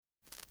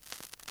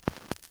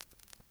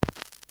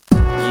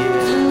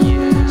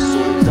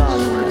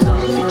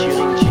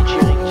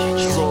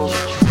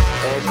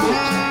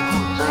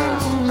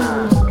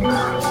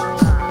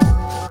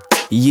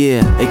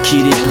Yeah,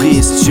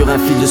 équilibriste sur un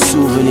fil de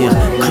souvenirs.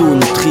 Clown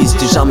triste,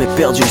 j'ai jamais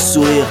perdu le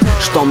sourire.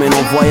 Je t'emmène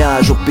en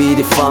voyage au pays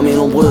des familles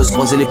nombreuses.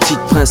 Croiser les petites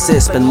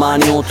princesses, peine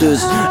manie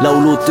honteuse. Là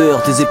où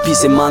l'auteur des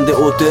épices émane des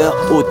hauteurs.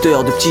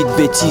 Auteur de petites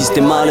bêtises, des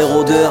malheurs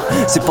odeurs.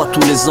 C'est pas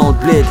tous les ans de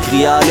bled,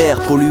 crier à l'air.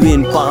 Polluer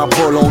une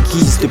parabole en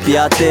guise de pied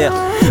à terre.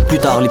 Plus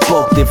tard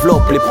l'époque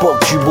développe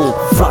l'époque du bon.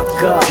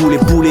 Tous les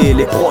boulets,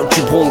 les prods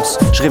du Bronx.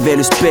 Je révèle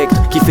le spectre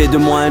qui fait de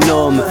moi un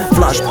homme.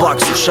 Flashback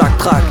sur chaque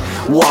track,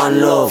 one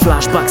love.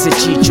 Flashback c'est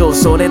Chicho,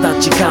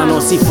 Soledad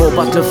Chicanos. Il faut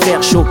battre le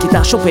fer chaud, quitte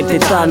à choper le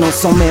tétanos.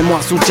 Sans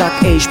mémoire sous Jack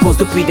et je pose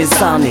depuis des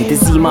années.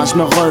 Des images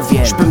me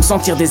reviennent, je peux me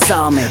sentir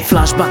désarmé.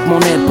 Flashback mon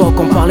époque,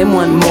 on parlait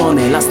moins de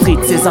monnaie. La street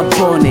ses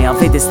abonnés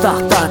avaient des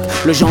startups.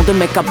 Le genre de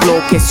mec à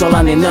bloquer sur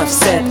l'année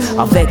 9-7.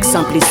 Avec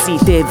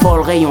simplicité,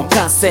 vol, rayon,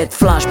 cassette.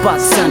 Flashback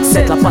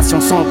 5-7, la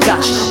passion sans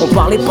cache. On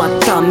parlait pas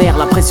de ta mère,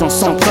 la pression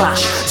sans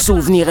clash.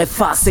 Souvenirs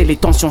effacés, les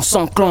tensions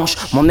s'enclenchent.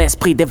 Mon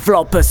esprit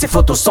développe ses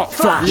photos sans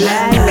flash.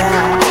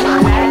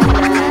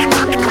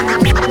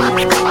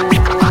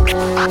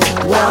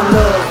 One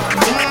love.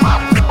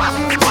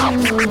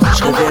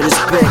 Je révèle le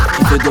spectre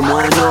qui fait de moi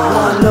un homme.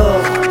 One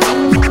love.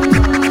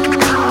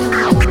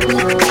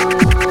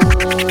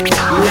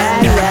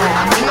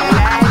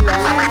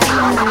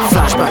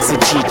 Flashback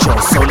c'est Chicho,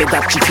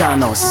 Soledad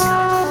Chicanos.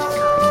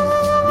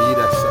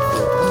 Mira esa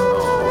foto,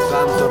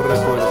 tanto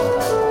recuerdo.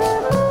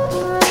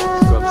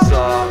 Comme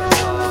ça,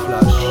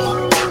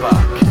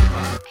 flashback.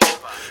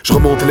 Je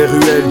remonte les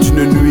ruelles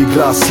d'une nuit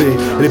glacée.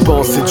 Les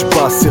pensées du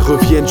passé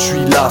reviennent, je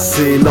suis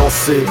lassé,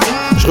 lancé.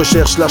 Je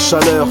recherche la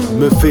chaleur,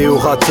 me fais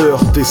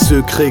orateur, des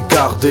secrets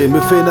gardés, me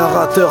fais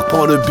narrateur,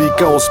 prends le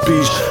bic à 11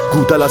 piges.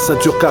 Goûte à la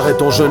ceinture carrée,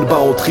 ton jeune bas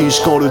on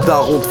triche. Quand le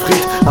daron te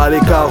frite, à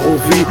l'écart on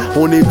vit.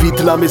 On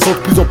évite la maison de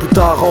plus en plus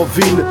tard en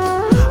ville.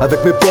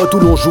 Avec mes potes où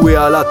l'on jouait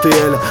à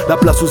l'ATL, la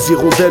place aux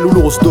hirondelles où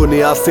l'on se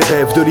donnait à ses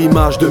rêves. De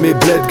l'image de mes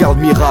bleds, garde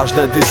mirage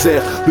d'un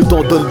désert. Le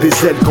temps donne des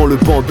ailes quand le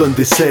banc donne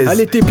des 16.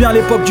 Elle était bien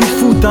l'époque du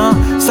foot, hein.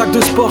 Sac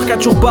de sport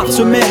 4 jours par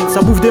semaine.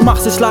 Ça bouffe des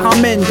mars et cela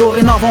ramène.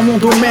 Dorénavant mon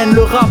domaine,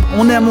 le rap,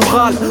 on aime, on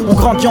râle. On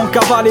grandit en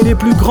cavale et les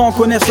plus grands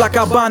connaissent la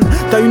cabane.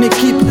 T'as une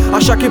équipe, à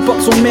chaque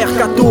époque son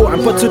mercato. Un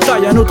pote se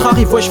taille, un autre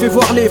arrive, ouais je vais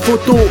voir les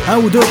photos. Un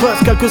ou deux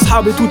refs, quelques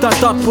srabs et tout un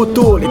tas de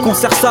poteaux. Les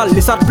concerts sales,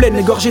 les salles pleines,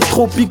 les gorgées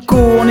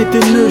tropicaux. On était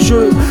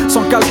neugeux,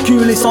 sans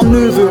calcul et sans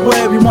neveu.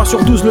 Ouais 8 mois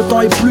sur 12 le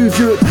temps est plus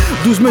vieux.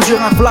 12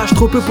 mesures un flash,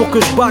 trop peu pour que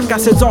je back. À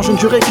 7 ans je ne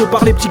jurais que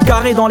par les petits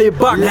carrés dans les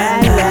bacs.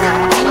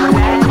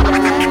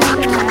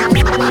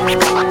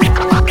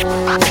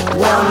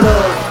 One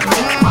love.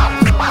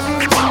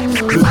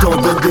 Le temps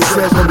donne des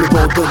ailes comme le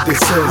banc donne des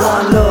 16.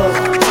 One love.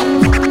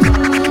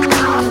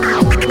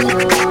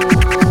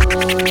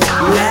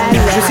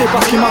 Je sais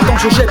pas ce qui m'attend,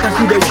 je jette un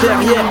coup d'œil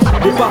derrière.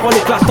 Des paroles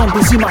éclatantes,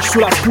 des images sous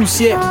la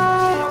poussière.